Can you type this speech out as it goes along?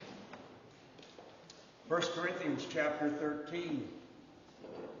1 Corinthians chapter 13.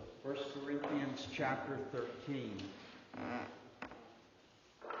 1 Corinthians chapter 13. I'm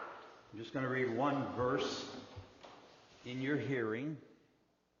just going to read one verse in your hearing,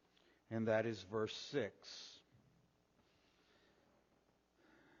 and that is verse 6.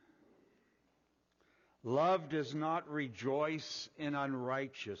 Love does not rejoice in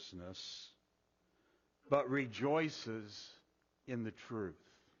unrighteousness, but rejoices in the truth.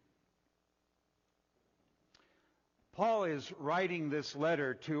 Paul is writing this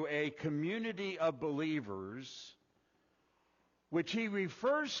letter to a community of believers, which he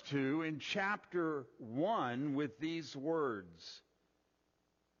refers to in chapter 1 with these words.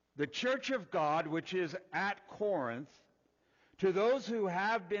 The church of God, which is at Corinth, to those who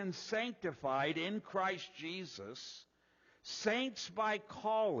have been sanctified in Christ Jesus, saints by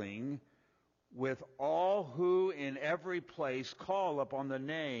calling, with all who in every place call upon the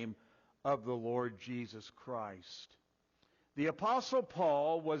name of the Lord Jesus Christ. The Apostle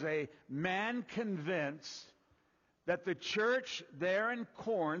Paul was a man convinced that the church there in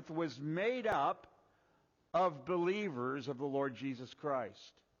Corinth was made up of believers of the Lord Jesus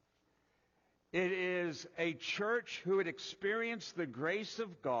Christ. It is a church who had experienced the grace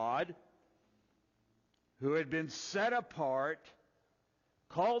of God, who had been set apart,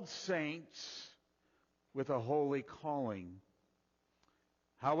 called saints with a holy calling.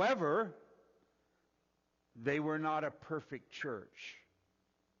 However, they were not a perfect church.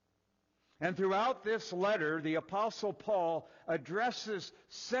 And throughout this letter, the Apostle Paul addresses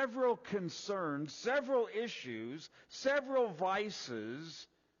several concerns, several issues, several vices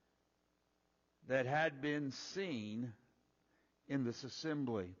that had been seen in this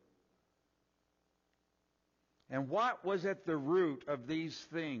assembly. And what was at the root of these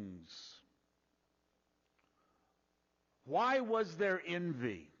things? Why was there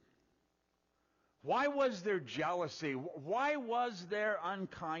envy? Why was there jealousy? Why was there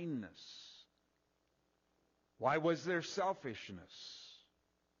unkindness? Why was there selfishness?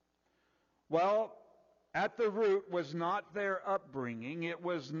 Well, at the root was not their upbringing, it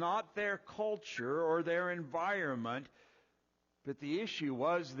was not their culture or their environment, but the issue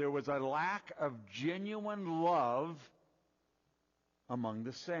was there was a lack of genuine love among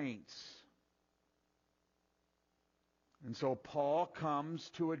the saints. And so Paul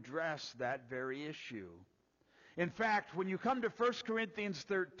comes to address that very issue. In fact, when you come to 1 Corinthians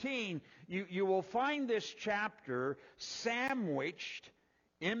 13, you will find this chapter sandwiched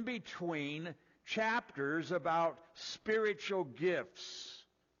in between chapters about spiritual gifts.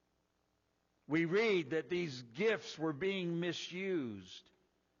 We read that these gifts were being misused.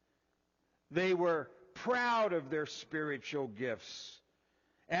 They were proud of their spiritual gifts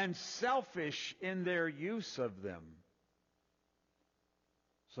and selfish in their use of them.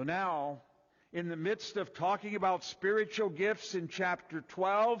 So now, in the midst of talking about spiritual gifts in chapter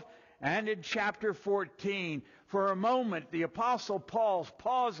 12 and in chapter 14, for a moment the Apostle Paul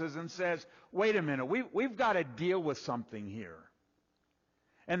pauses and says, wait a minute, we've got to deal with something here.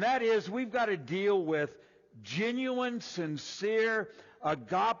 And that is, we've got to deal with genuine, sincere,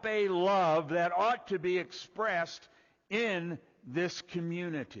 agape love that ought to be expressed in this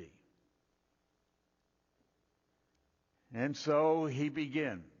community. And so he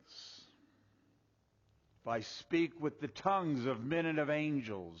begins. If I speak with the tongues of men and of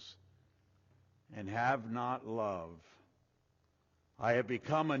angels and have not love, I have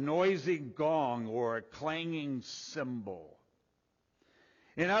become a noisy gong or a clanging cymbal.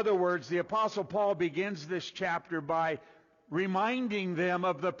 In other words, the Apostle Paul begins this chapter by reminding them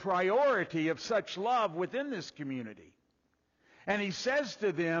of the priority of such love within this community. And he says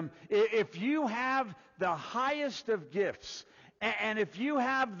to them, if you have the highest of gifts, and if you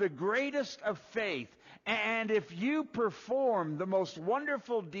have the greatest of faith, and if you perform the most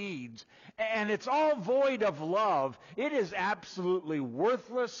wonderful deeds, and it's all void of love, it is absolutely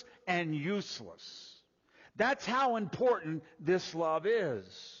worthless and useless. That's how important this love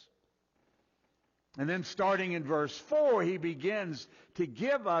is. And then starting in verse 4, he begins to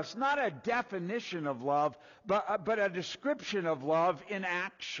give us not a definition of love, but a description of love in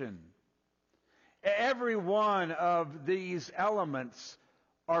action. Every one of these elements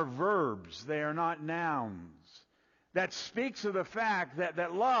are verbs. They are not nouns. That speaks of the fact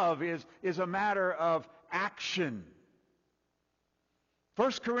that love is a matter of action.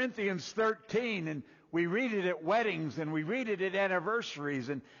 1 Corinthians 13, and we read it at weddings and we read it at anniversaries,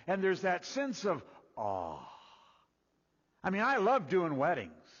 and there's that sense of awe. I mean, I love doing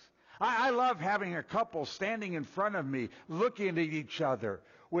weddings. I love having a couple standing in front of me, looking at each other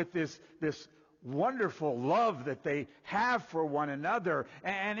with this wonderful love that they have for one another.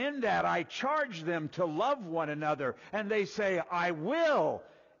 And in that, I charge them to love one another. And they say, I will.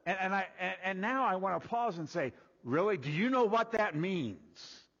 And now I want to pause and say, really? Do you know what that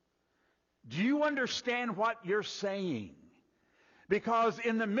means? Do you understand what you're saying? Because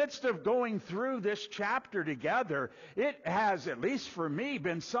in the midst of going through this chapter together, it has, at least for me,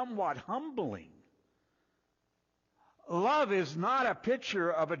 been somewhat humbling. Love is not a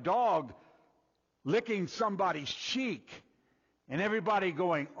picture of a dog licking somebody's cheek and everybody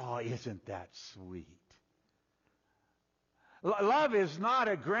going, oh, isn't that sweet? Love is not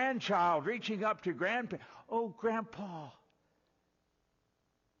a grandchild reaching up to grandpa. Oh, Grandpa.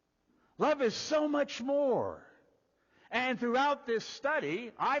 Love is so much more. And throughout this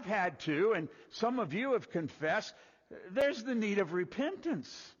study, I've had to, and some of you have confessed, there's the need of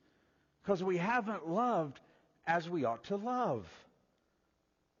repentance because we haven't loved as we ought to love.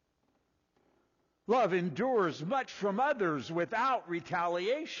 Love endures much from others without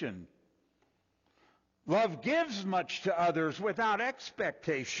retaliation. Love gives much to others without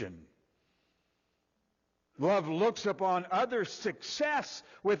expectation. Love looks upon others' success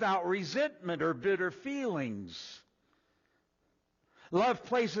without resentment or bitter feelings. Love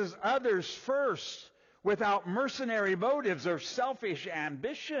places others first without mercenary motives or selfish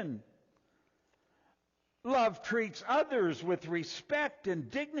ambition. Love treats others with respect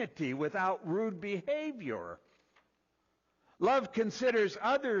and dignity without rude behavior. Love considers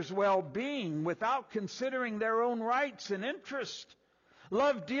others' well-being without considering their own rights and interest.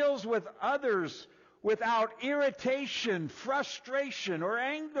 Love deals with others without irritation, frustration, or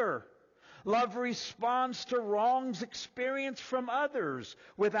anger. Love responds to wrongs experienced from others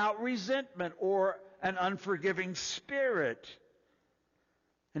without resentment or an unforgiving spirit.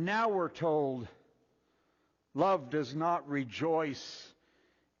 And now we're told, love does not rejoice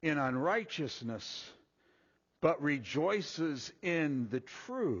in unrighteousness, but rejoices in the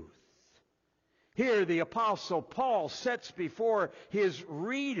truth. Here the Apostle Paul sets before his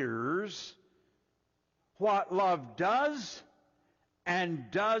readers what love does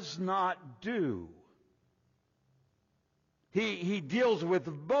and does not do. He deals with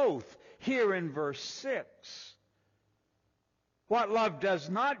both here in verse 6. What love does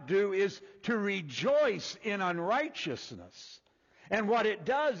not do is to rejoice in unrighteousness. And what it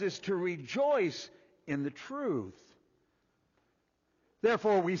does is to rejoice in the truth.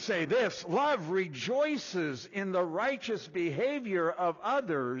 Therefore we say this, love rejoices in the righteous behavior of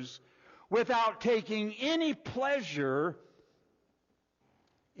others without taking any pleasure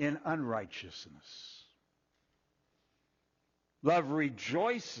in unrighteousness. Love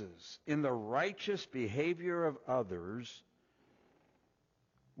rejoices in the righteous behavior of others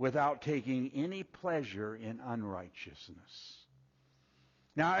without taking any pleasure in unrighteousness.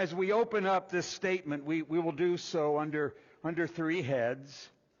 Now, as we open up this statement, we will do so under three heads.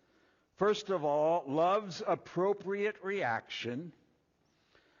 First of all, love's appropriate reaction.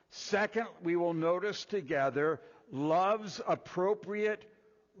 Second, we will notice together love's appropriate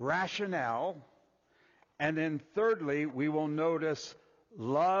rationale. And then thirdly, we will notice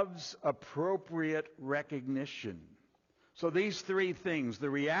love's appropriate recognition. So these three things, the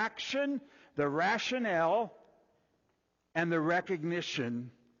reaction, the rationale, and the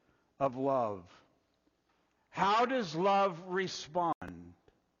recognition of love. How does love respond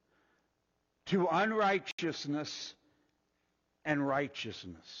to unrighteousness and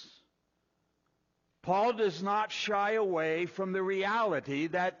righteousness? Paul does not shy away from the reality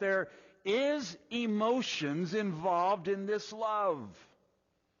that there is emotions involved in this love.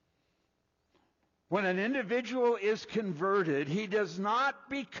 When an individual is converted, he does not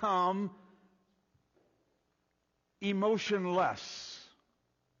become emotionless.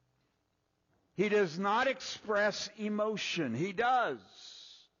 He does not express emotion. He does.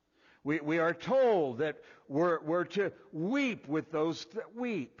 We are told that we're to weep with those that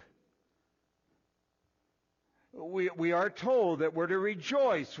weep. We are told that we're to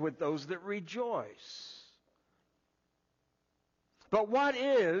rejoice with those that rejoice. But what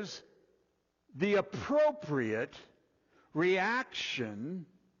is the appropriate reaction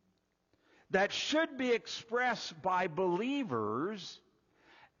that should be expressed by believers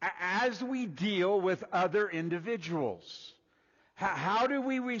as we deal with other individuals? How do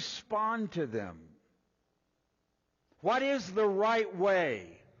we respond to them? What is the right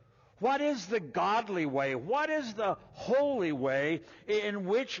way? What is the godly way? What is the holy way in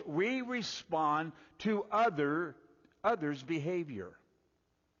which we respond to others' behavior?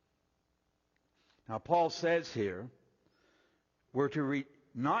 Now, Paul says here, we're to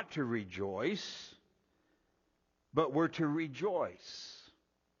not to rejoice, but we're to rejoice.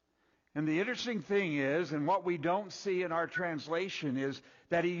 And the interesting thing is, and what we don't see in our translation, is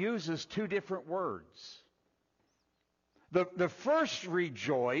that he uses two different words. The first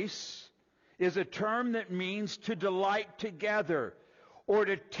rejoice is a term that means to delight together, or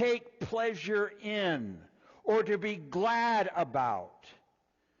to take pleasure in, or to be glad about.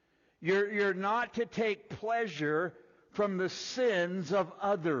 You're not to take pleasure from the sins of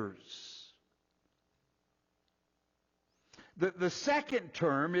others. The second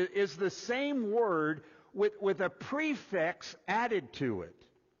term is the same word with a prefix added to it.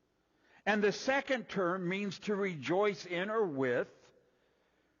 And the second term means to rejoice in or with,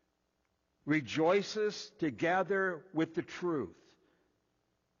 rejoices together with the truth.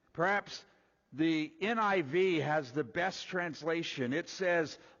 Perhaps the NIV has the best translation. It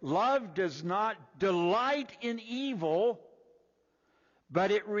says, love does not delight in evil,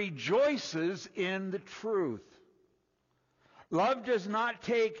 but it rejoices in the truth. Love does not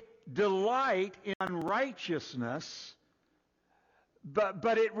take delight in unrighteousness,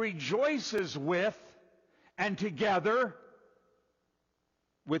 but it rejoices with and together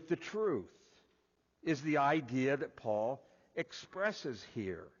with the truth, is the idea that Paul expresses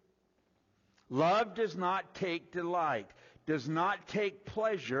here. Love does not take delight, does not take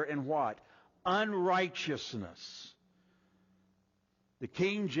pleasure in what? Unrighteousness. The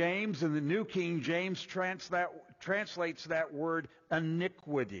King James and the New King James translates that word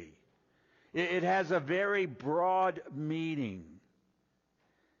iniquity. It has a very broad meaning.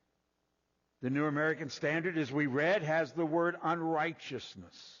 The New American Standard, as we read, has the word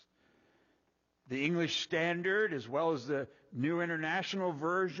unrighteousness. The English Standard, as well as the New International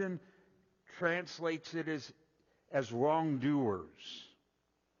Version, translates it as wrongdoers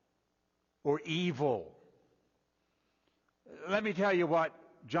or evil. Let me tell you what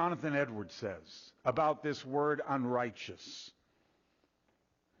Jonathan Edwards says about this word unrighteous.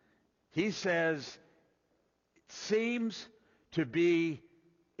 He says, it seems to be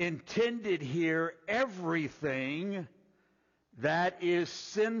intended here everything that is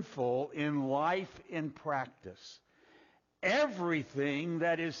sinful in life and practice. Everything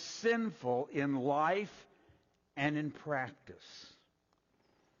that is sinful in life and in practice.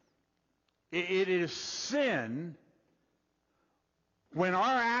 It is sin when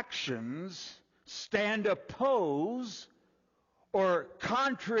our actions stand oppose or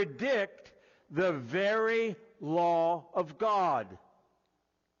contradict the very law of God.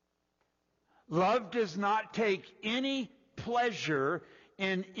 Love does not take any pleasure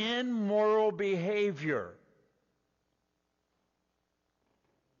in immoral behavior.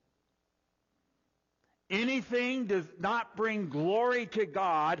 Anything does not bring glory to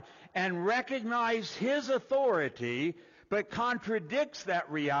God and recognize His authority, but contradicts that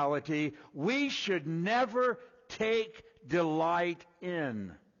reality, we should never take delight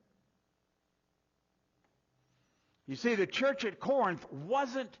in. You see, the church at Corinth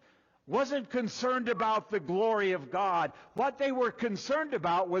wasn't concerned about the glory of God. What they were concerned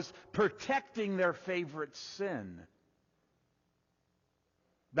about was protecting their favorite sin.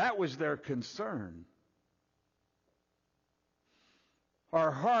 That was their concern.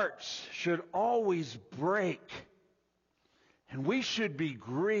 Our hearts should always break, and we should be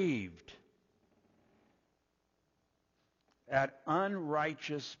grieved at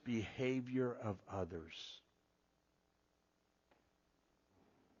unrighteous behavior of others.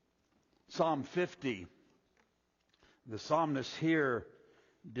 Psalm 50, the psalmist here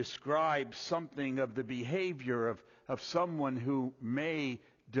describes something of the behavior of someone who may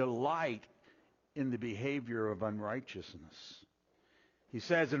delight in the behavior of unrighteousness. He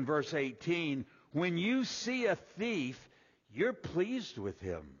says in verse 18, when you see a thief, you're pleased with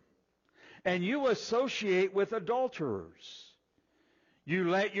him, and you associate with adulterers. You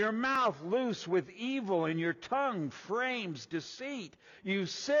let your mouth loose with evil, and your tongue frames deceit. You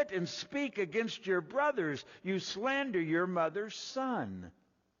sit and speak against your brothers. You slander your mother's son.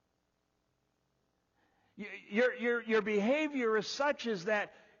 Your behavior is such as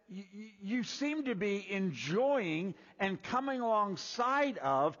that you seem to be enjoying and coming alongside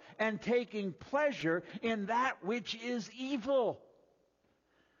of and taking pleasure in that which is evil.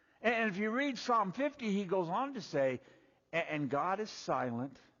 And if you read Psalm 50, he goes on to say, and God is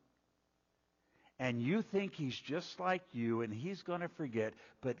silent, and you think He's just like you, and He's going to forget,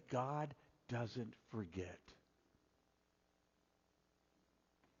 but God doesn't forget.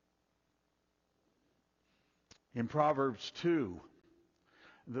 In Proverbs 2,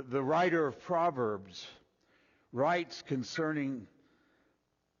 the writer of Proverbs writes concerning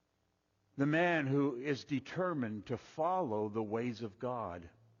the man who is determined to follow the ways of God.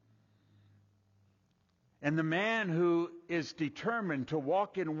 And the man who is determined to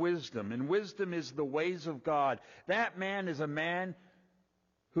walk in wisdom, and wisdom is the ways of God, that man is a man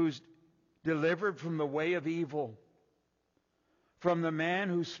who's delivered from the way of evil, from the man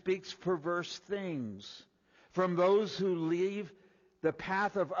who speaks perverse things, from those who leave the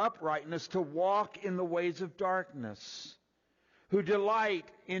path of uprightness to walk in the ways of darkness, who delight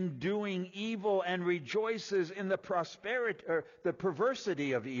in doing evil and rejoices in the prosperity or the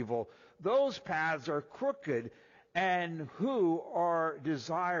perversity of evil. Those paths are crooked, and who are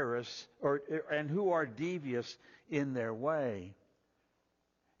desirous and who are devious in their way.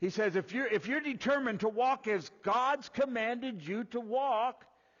 He says, if you're determined to walk as God's commanded you to walk,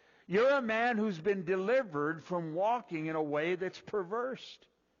 you're a man who's been delivered from walking in a way that's perverse.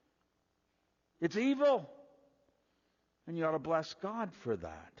 It's evil. And you ought to bless God for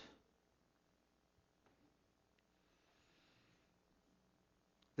that.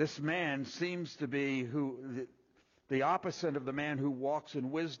 This man seems to be the opposite of the man who walks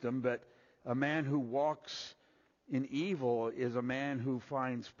in wisdom, but a man who walks in evil is a man who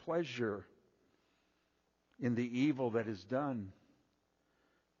finds pleasure in the evil that is done,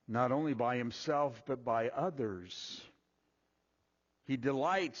 not only by himself but by others. He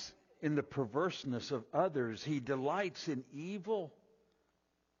delights in the perverseness of others. He delights in evil.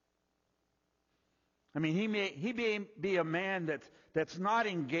 I mean, he may be a man that's not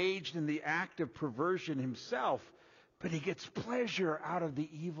engaged in the act of perversion himself, but he gets pleasure out of the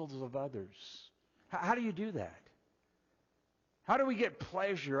evils of others. How do you do that? How do we get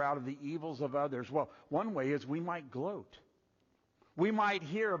pleasure out of the evils of others? Well, one way is we might gloat. We might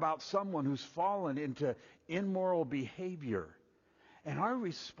hear about someone who's fallen into immoral behavior, and our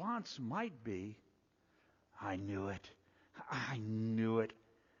response might be, I knew it. I knew it.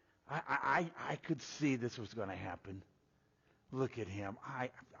 I could see this was going to happen. Look at him. I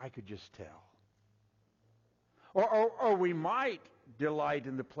could just tell. Or we might delight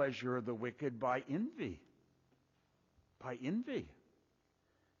in the pleasure of the wicked by envy. By envy.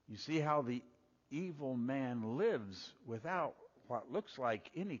 You see how the evil man lives without what looks like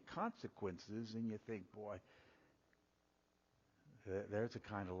any consequences, and you think, boy, there's a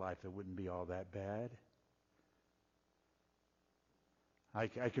kind of life that wouldn't be all that bad. I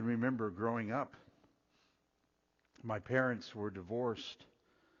can remember growing up. My parents were divorced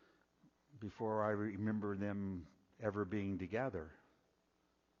before I remember them ever being together.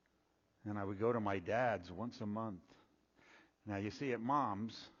 And I would go to my dad's once a month. Now, you see, at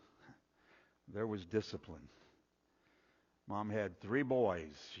Mom's, there was discipline. Mom had 3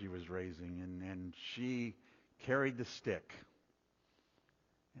 boys she was raising, and she carried the stick.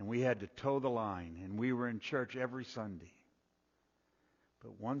 And we had to toe the line, and we were in church every Sunday.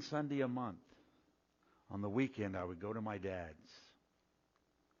 But one Sunday a month, on the weekend, I would go to my dad's.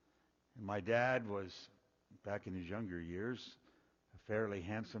 And my dad was, back in his younger years, a fairly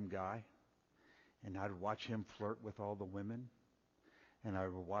handsome guy. And I'd watch him flirt with all the women. And I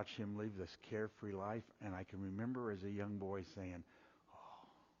would watch him live this carefree life. And I can remember as a young boy saying, oh,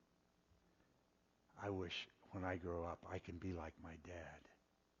 I wish when I grow up I can be like my dad.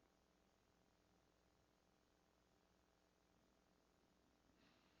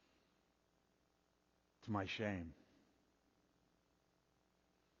 To my shame.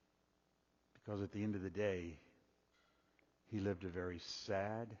 Because at the end of the day, he lived a very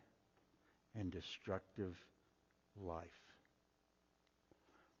sad and destructive life.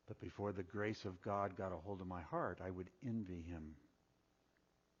 But before the grace of God got a hold of my heart, I would envy him.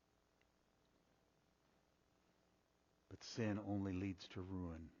 But sin only leads to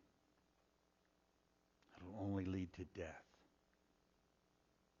ruin. It'll only lead to death.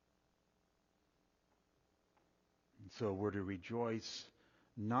 And so we're to rejoice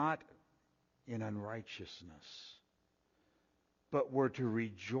not in unrighteousness, but we're to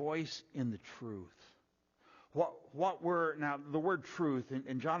rejoice in the truth. Now, the word truth,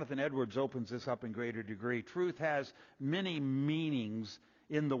 and Jonathan Edwards opens this up in greater degree. Truth has many meanings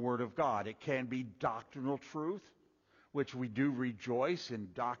in the Word of God. It can be doctrinal truth, which we do rejoice in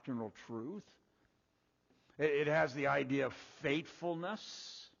doctrinal truth. It has the idea of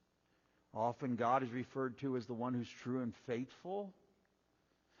faithfulness. Often God is referred to as the one who's true and faithful.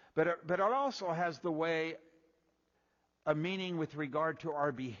 But it also has a meaning with regard to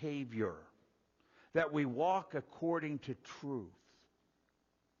our behavior, that we walk according to truth.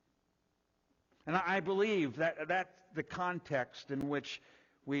 And I believe that that's the context in which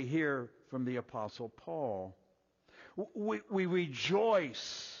we hear from the Apostle Paul. We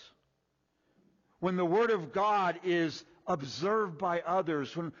rejoice when the Word of God is observed by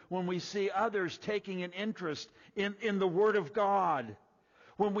others, when we see others taking an interest in the Word of God.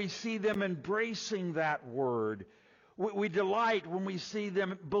 when we see them embracing that Word. We delight when we see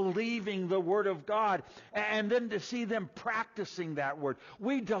them believing the Word of God, and then to see them practicing that Word.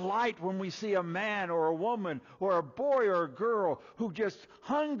 We delight when we see a man or a woman or a boy or a girl who just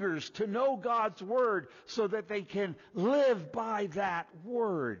hungers to know God's Word so that they can live by that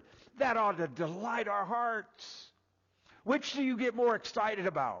Word. That ought to delight our hearts. Which do you get more excited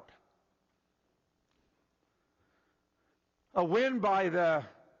about? A win by the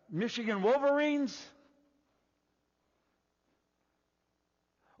Michigan Wolverines?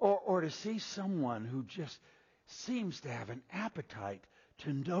 Or to see someone who just seems to have an appetite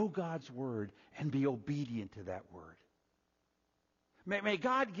to know God's Word and be obedient to that Word. May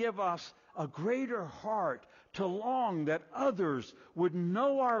God give us a greater heart to long that others would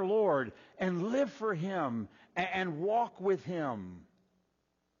know our Lord and live for Him and walk with Him.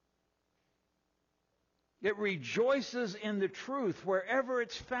 It rejoices in the truth wherever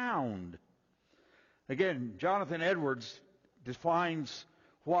it's found. Again, Jonathan Edwards defines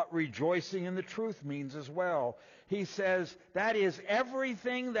what rejoicing in the truth means as well. He says, that is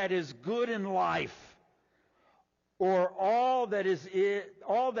everything that is good in life, or all that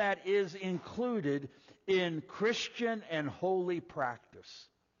is included in Christian and holy practice.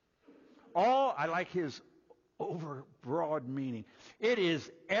 I like his overbroad meaning. It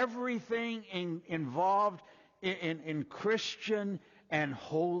is everything involved in Christian and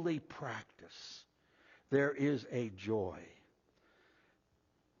holy practice. There is a joy.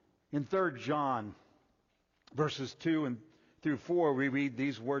 In 3 John, verses 2 through 4, we read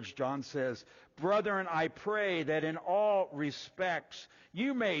these words. John says, "Brethren, I pray that in all respects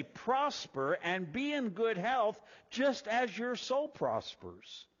you may prosper and be in good health, just as your soul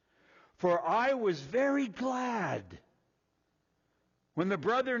prospers. For I was very glad when the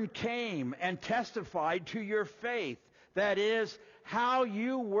brethren came and testified to your faith, that is, how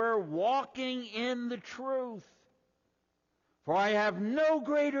you were walking in the truth. For I have no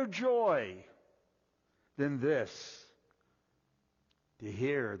greater joy than this, to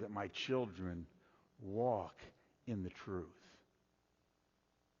hear that my children walk in the truth."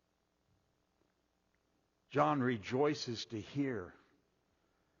 John rejoices to hear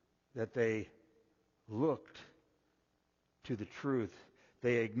that they looked to the truth.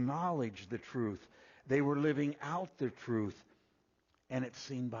 They acknowledged the truth. They were living out the truth, and it's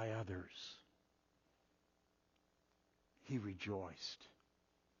seen by others. He rejoiced.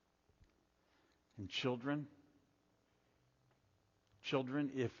 And children,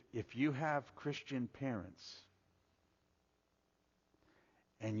 if you have Christian parents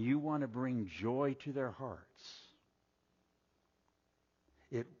and you want to bring joy to their hearts,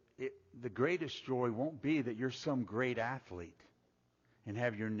 the greatest joy won't be that you're some great athlete and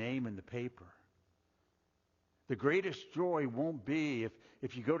have your name in the paper. The greatest joy won't be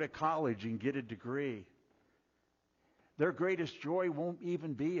if you go to college and get a degree. Their greatest joy won't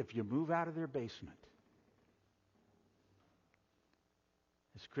even be if you move out of their basement.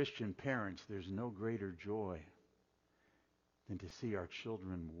 As Christian parents, there's no greater joy than to see our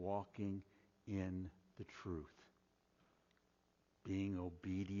children walking in the truth, being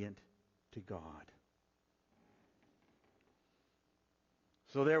obedient to God.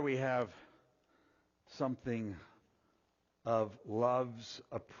 So there we have something of love's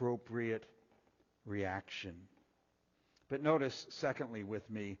appropriate reaction. But notice, secondly, with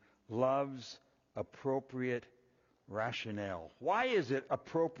me, love's appropriate rationale. Why is it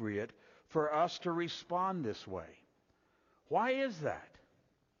appropriate for us to respond this way? Why is that?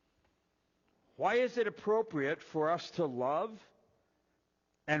 Why is it appropriate for us to love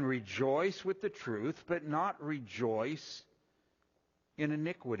and rejoice with the truth, but not rejoice in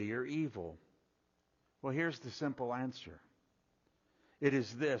iniquity or evil? Well, here's the simple answer. It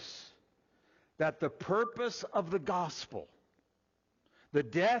is this, that the purpose of the gospel, the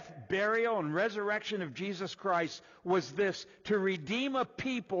death, burial, and resurrection of Jesus Christ, was this: to redeem a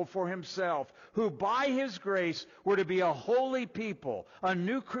people for Himself, who by His grace were to be a holy people, a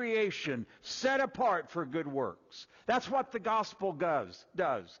new creation, set apart for good works. That's what the gospel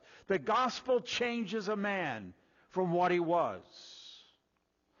does. The gospel changes a man from what he was.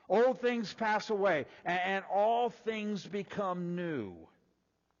 Old things pass away, and all things become new.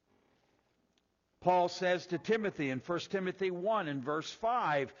 Paul says to Timothy in 1 Timothy 1 and verse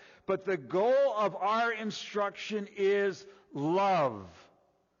 5, "But the goal of our instruction is love,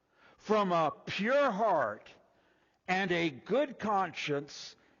 from a pure heart and a good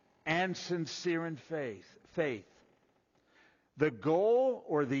conscience and sincere in faith." The goal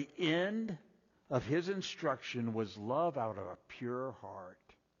or the end of his instruction was love out of a pure heart.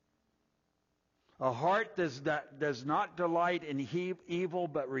 A heart that does not delight in evil,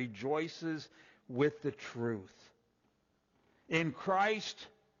 but rejoices with the truth. In Christ,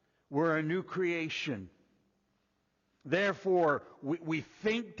 we're a new creation. Therefore, we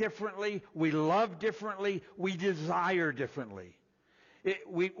think differently, we love differently, we desire differently.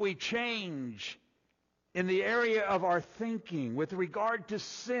 We change in the area of our thinking with regard to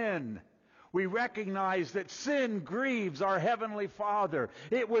sin. We recognize that sin grieves our Heavenly Father.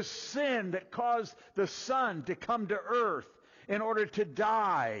 It was sin that caused the Son to come to earth in order to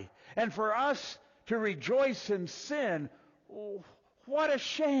die. And for us to rejoice in sin, what a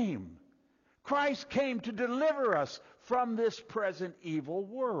shame. Christ came to deliver us from this present evil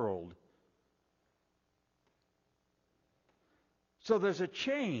world. So there's a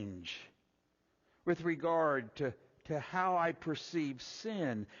change with regard to how I perceive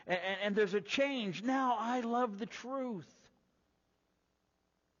sin. And there's a change. Now I love the truth.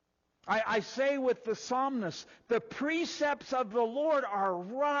 I say with the psalmist, the precepts of the Lord are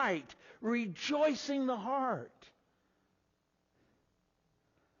right, rejoicing the heart.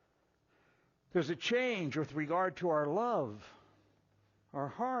 There's a change with regard to our love, our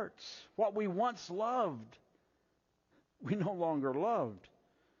hearts. What we once loved, we no longer loved.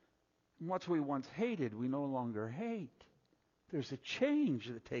 What we once hated, we no longer hate. There's a change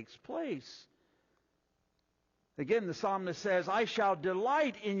that takes place. Again, the psalmist says, I shall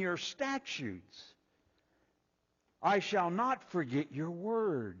delight in your statutes. I shall not forget your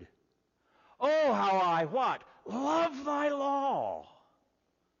word. Oh, how I what? Love thy law.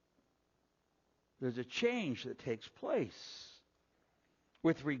 There's a change that takes place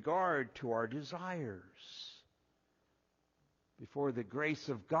with regard to our desires. Before the grace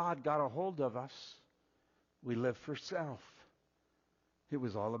of God got a hold of us, we lived for self. It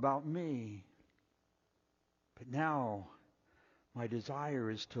was all about me. But now, my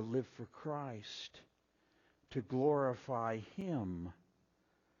desire is to live for Christ, to glorify Him.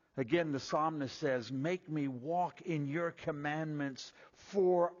 Again, the psalmist says, make me walk in your commandments,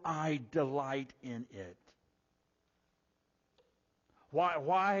 for I delight in it.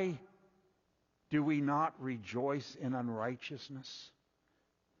 Why do we not rejoice in unrighteousness?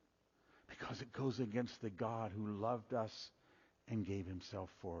 Because it goes against the God who loved us and gave Himself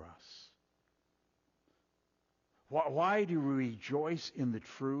for us. Why do we rejoice in the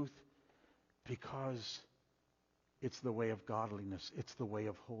truth? Because it's the way of godliness. It's the way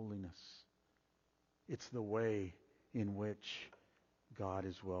of holiness. It's the way in which God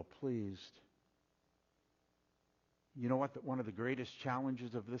is well pleased. You know what one of the greatest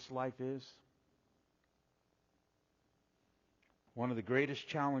challenges of this life is? One of the greatest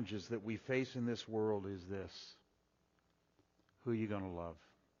challenges that we face in this world is this. Who are you going to love?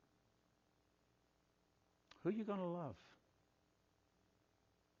 Who are you going to love?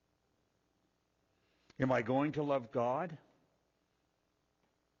 Am I going to love God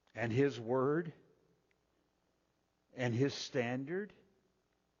and His Word and His standard?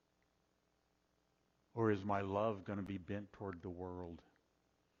 Or is my love going to be bent toward the world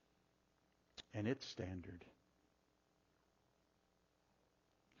and its standard?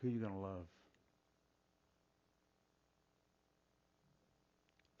 Who are you going to love?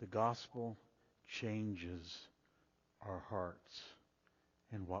 The gospel changes our hearts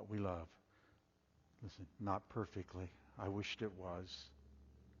and what we love. Listen, not perfectly. I wished it was.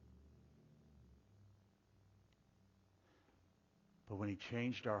 But when He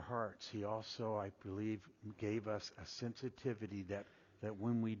changed our hearts, He also, I believe, gave us a sensitivity that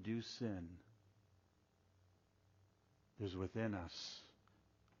when we do sin, there's within us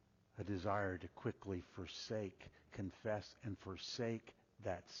a desire to quickly forsake, confess, and forsake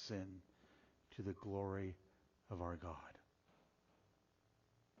that sin to the glory of our God.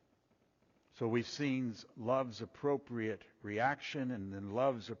 So we've seen love's appropriate reaction and then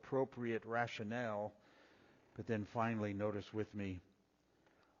love's appropriate rationale. But then finally, notice with me,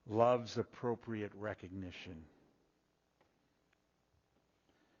 love's appropriate recognition.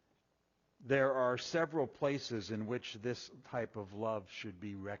 There are several places in which this type of love should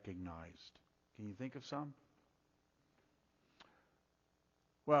be recognized. Can you think of some?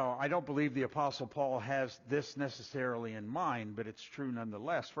 Well, I don't believe the Apostle Paul has this necessarily in mind, but it's true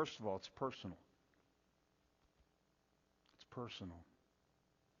nonetheless. First of all, it's personal. It's personal.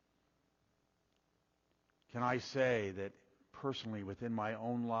 Can I say that personally within my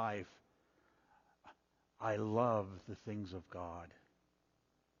own life, I love the things of God?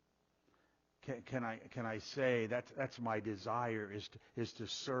 Can I say that's my desire is to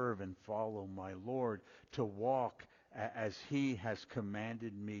serve and follow my Lord, to walk as He has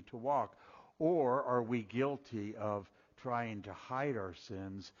commanded me to walk? Or are we guilty of trying to hide our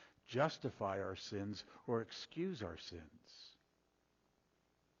sins, justify our sins, or excuse our sins.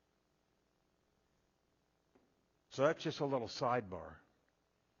 So that's just a little sidebar.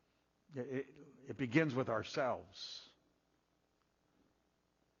 It begins with ourselves.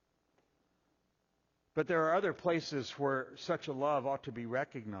 But there are other places where such a love ought to be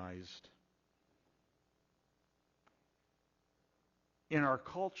recognized. In our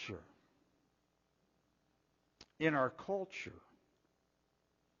culture. In our culture.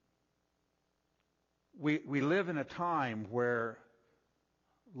 We live in a time where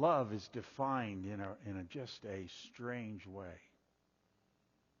love is defined in just a strange way.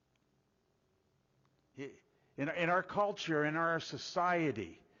 In our culture, in our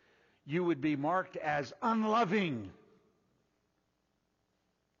society, you would be marked as unloving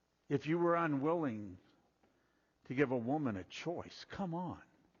if you were unwilling to give a woman a choice. Come on.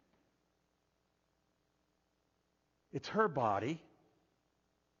 It's her body.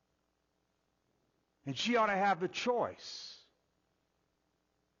 And she ought to have the choice.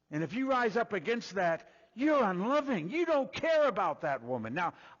 And if you rise up against that, you're unloving. You don't care about that woman.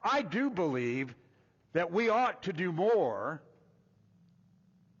 Now, I do believe that we ought to do more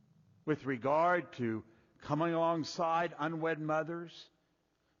with regard to coming alongside unwed mothers,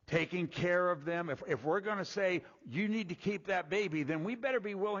 taking care of them. If we're going to say, you need to keep that baby, then we better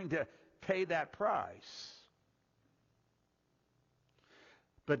be willing to pay that price.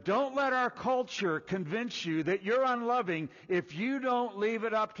 But don't let our culture convince you that you're unloving if you don't leave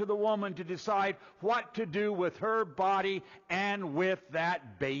it up to the woman to decide what to do with her body and with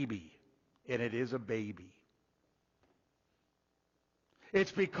that baby. And it is a baby.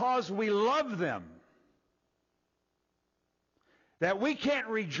 It's because we love them that we can't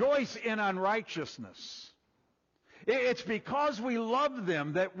rejoice in unrighteousness. It's because we love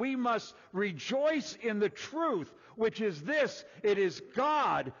them that we must rejoice in the truth, which is this: it is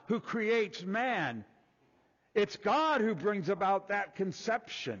God who creates man. It's God who brings about that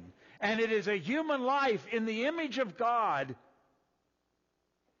conception. And it is a human life in the image of God.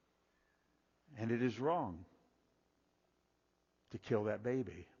 And it is wrong to kill that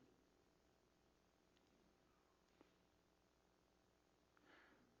baby.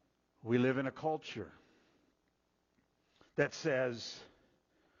 We live in a culture that says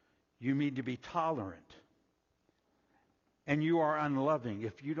you need to be tolerant and you are unloving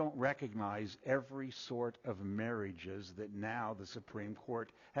if you don't recognize every sort of marriages that now the Supreme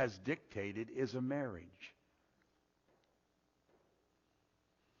Court has dictated is a marriage.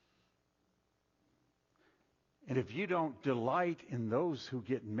 And if you don't delight in those who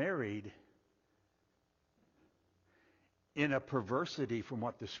get married in a perversity from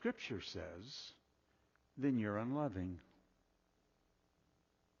what the Scripture says, then you're unloving.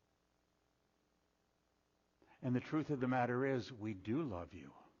 And the truth of the matter is, we do love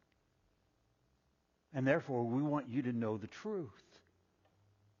you. And therefore, we want you to know the truth.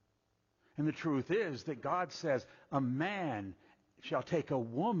 And the truth is that God says, a man shall take a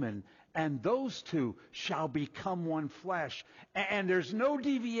woman, and those two shall become one flesh. And there's no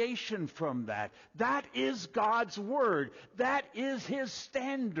deviation from that. That is God's word. That is His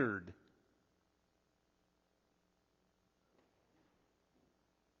standard.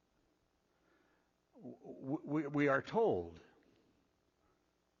 We are told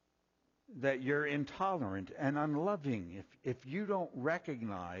that you're intolerant and unloving if you don't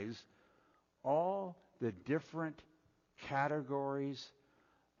recognize all the different categories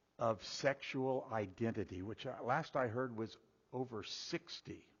of sexual identity, which last I heard was over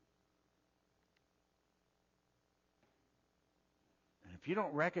 60. And if you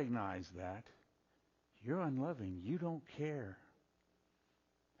don't recognize that, you're unloving. You don't care.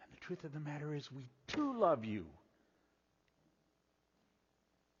 And the truth of the matter is, we do love you.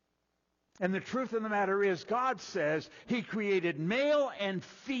 And the truth of the matter is, God says He created male and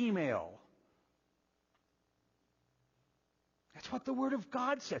female. That's what the Word of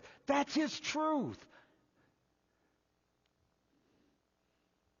God says. That's His truth.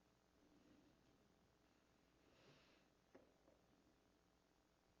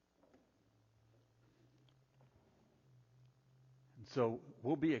 And so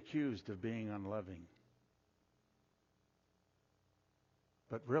we'll be accused of being unloving.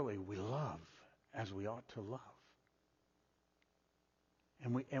 But really, we love as we ought to love.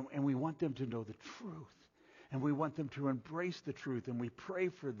 And we want them to know the truth. And we want them to embrace the truth. And we pray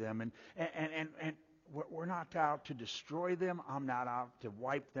for them. And we're not out to destroy them. I'm not out to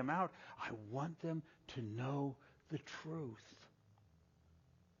wipe them out. I want them to know the truth.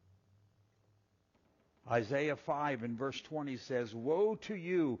 Isaiah 5 and verse 20 says, "Woe to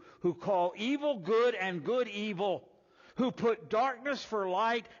you who call evil good and good evil, who put darkness for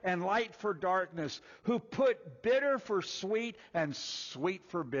light and light for darkness, who put bitter for sweet and sweet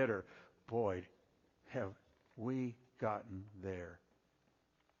for bitter. Boy, have we gotten there.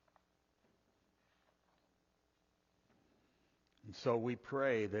 And so we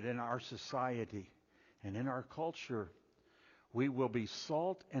pray that in our society and in our culture, we will be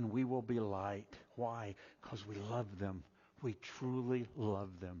salt and we will be light. Why? Because we love them. We truly love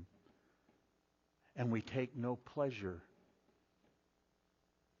them. And we take no pleasure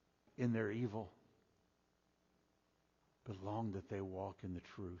in their evil, but long that they walk in the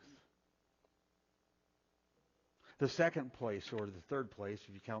truth. The second place, or the third place,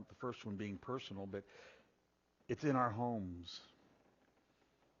 if you count the first one being personal, but it's in our homes.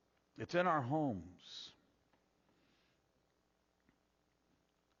 It's in our homes.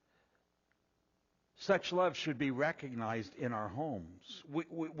 Such love should be recognized in our homes.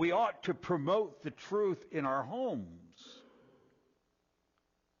 We ought to promote the truth in our homes.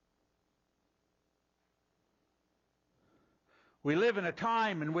 We live in a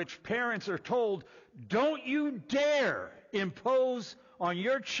time in which parents are told, don't you dare impose on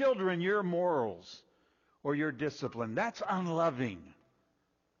your children your morals or your discipline. That's unloving.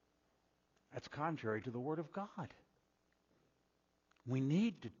 That's contrary to the Word of God. We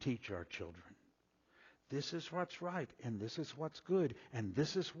need to teach our children. This is what's right, and this is what's good, and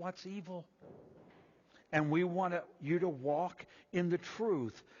this is what's evil. And we want you to walk in the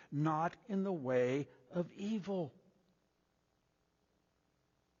truth, not in the way of evil.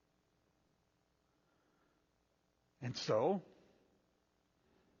 And so,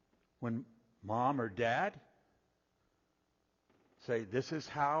 when mom or dad say, this is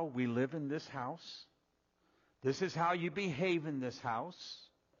how we live in this house, this is how you behave in this house,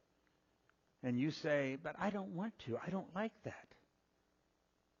 and you say, but I don't want to, I don't like that.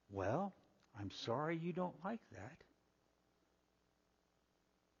 Well, I'm sorry you don't like that.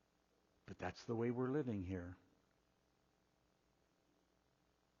 But that's the way we're living here.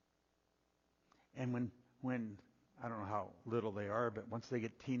 And when I don't know how little they are, but once they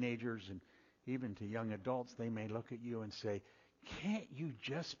get teenagers and even to young adults, they may look at you and say, can't you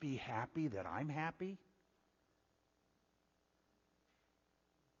just be happy that I'm happy?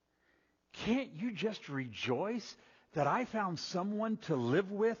 Can't you just rejoice that I found someone to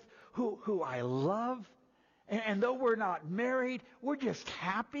live with who I love? And though we're not married, we're just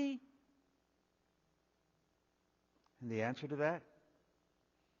happy? And the answer to that?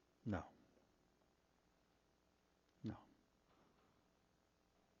 No. No.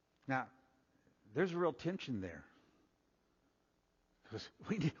 Now, there's a real tension there. Because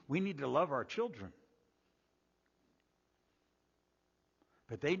we need to love our children.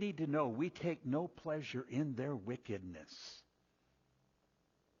 But they need to know we take no pleasure in their wickedness.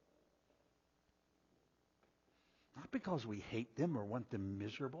 Not because we hate them or want them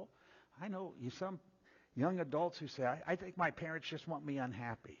miserable. I know some young adults who say, I think my parents just want me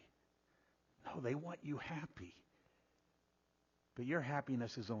unhappy. No, they want you happy. But your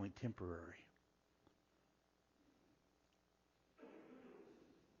happiness is only temporary.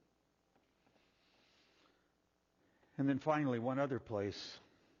 And then finally, one other place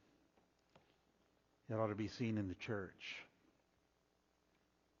that ought to be seen in the church.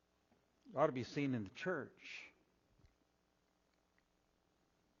 It ought to be seen in the church.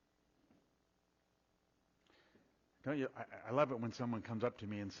 Don't you? I love it when someone comes up to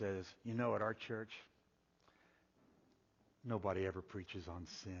me and says, you know, at our church, nobody ever preaches on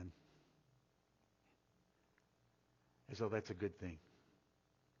sin. And so that's a good thing.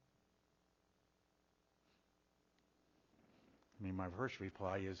 I mean, my first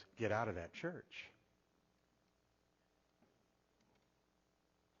reply is, get out of that church.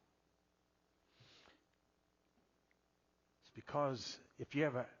 It's because if you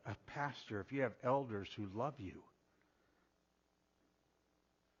have a pastor, if you have elders who love you,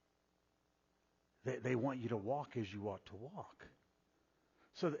 they want you to walk as you ought to walk.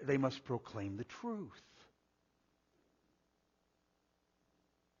 So they must proclaim the truth.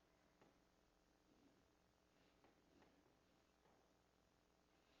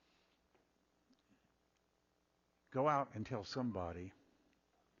 Go out and tell somebody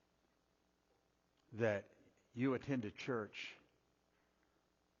that you attend a church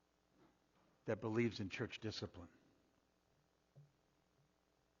that believes in church discipline.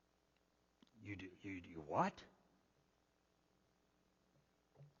 You do what?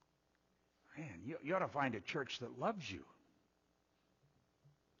 Man, you ought to find a church that loves you.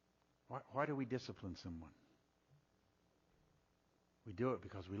 Why do we discipline someone? We do it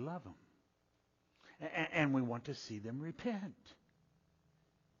because we love them. And we want to see them repent.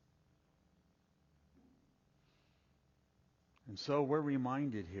 And so we're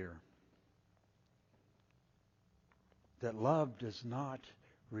reminded here that love does not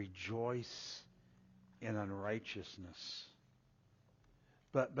rejoice in unrighteousness,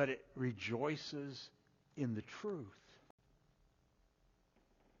 but it rejoices in the truth.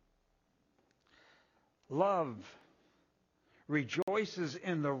 Love rejoices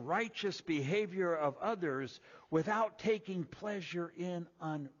in the righteous behavior of others without taking pleasure in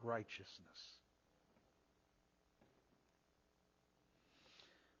unrighteousness.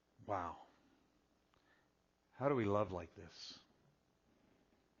 Wow. How do we love like this?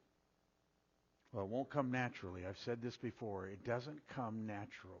 Well, it won't come naturally. I've said this before. It doesn't come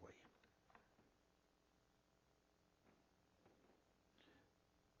naturally.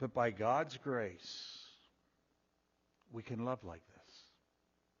 But by God's grace, we can love like this.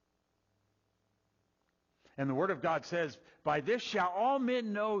 And the Word of God says, by this shall all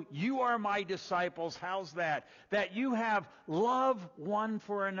men know you are my disciples. How's that? That you have love one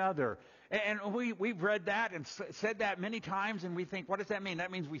for another. And we've read that and said that many times, and we think, what does that mean?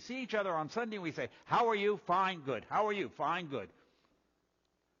 That means we see each other on Sunday and we say, how are you? Fine, good. How are you? Fine, good.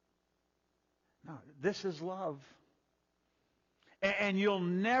 No, this is love. And you'll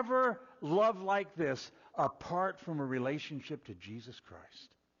never love like this apart from a relationship to Jesus Christ.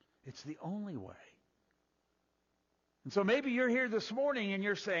 It's the only way. And so maybe you're here this morning and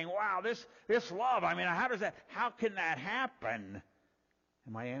you're saying, wow, this love, I mean, how can that happen?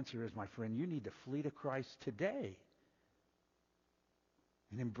 And my answer is, my friend, you need to flee to Christ today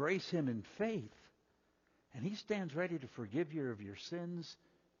and embrace Him in faith. And He stands ready to forgive you of your sins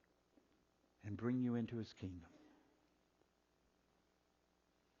and bring you into His kingdom.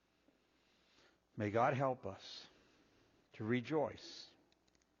 May God help us to rejoice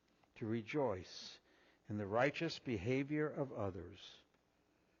in the righteous behavior of others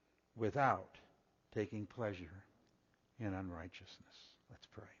without taking pleasure in unrighteousness. Let's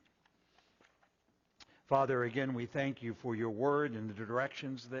pray. Father, again, we thank you for your word and the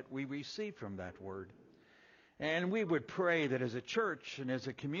directions that we receive from that word. And we would pray that as a church and as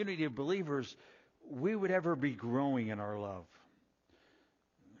a community of believers, we would ever be growing in our love.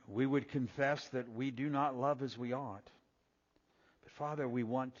 We would confess that we do not love as we ought. But Father, we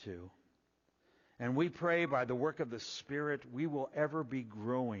want to. And we pray by the work of the Spirit, we will ever be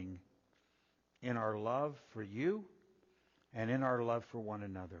growing in our love for you and in our love for one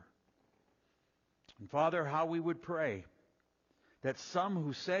another. And Father, how we would pray that some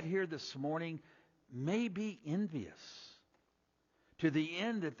who sat here this morning may be envious to the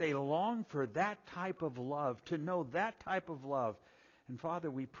end that they long for that type of love, to know that type of love. And Father,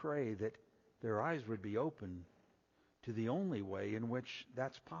 we pray that their eyes would be open to the only way in which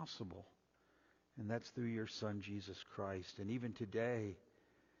that's possible. And that's through your Son, Jesus Christ. And even today,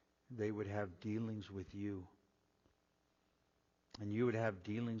 they would have dealings with you. And you would have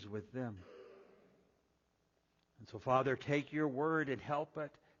dealings with them. And so, Father, take your word and help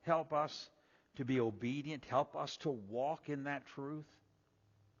us to be obedient. Help us to walk in that truth,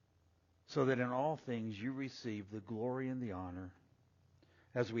 so that in all things you receive the glory and the honor.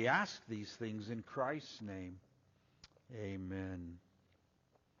 As we ask these things in Christ's name, amen.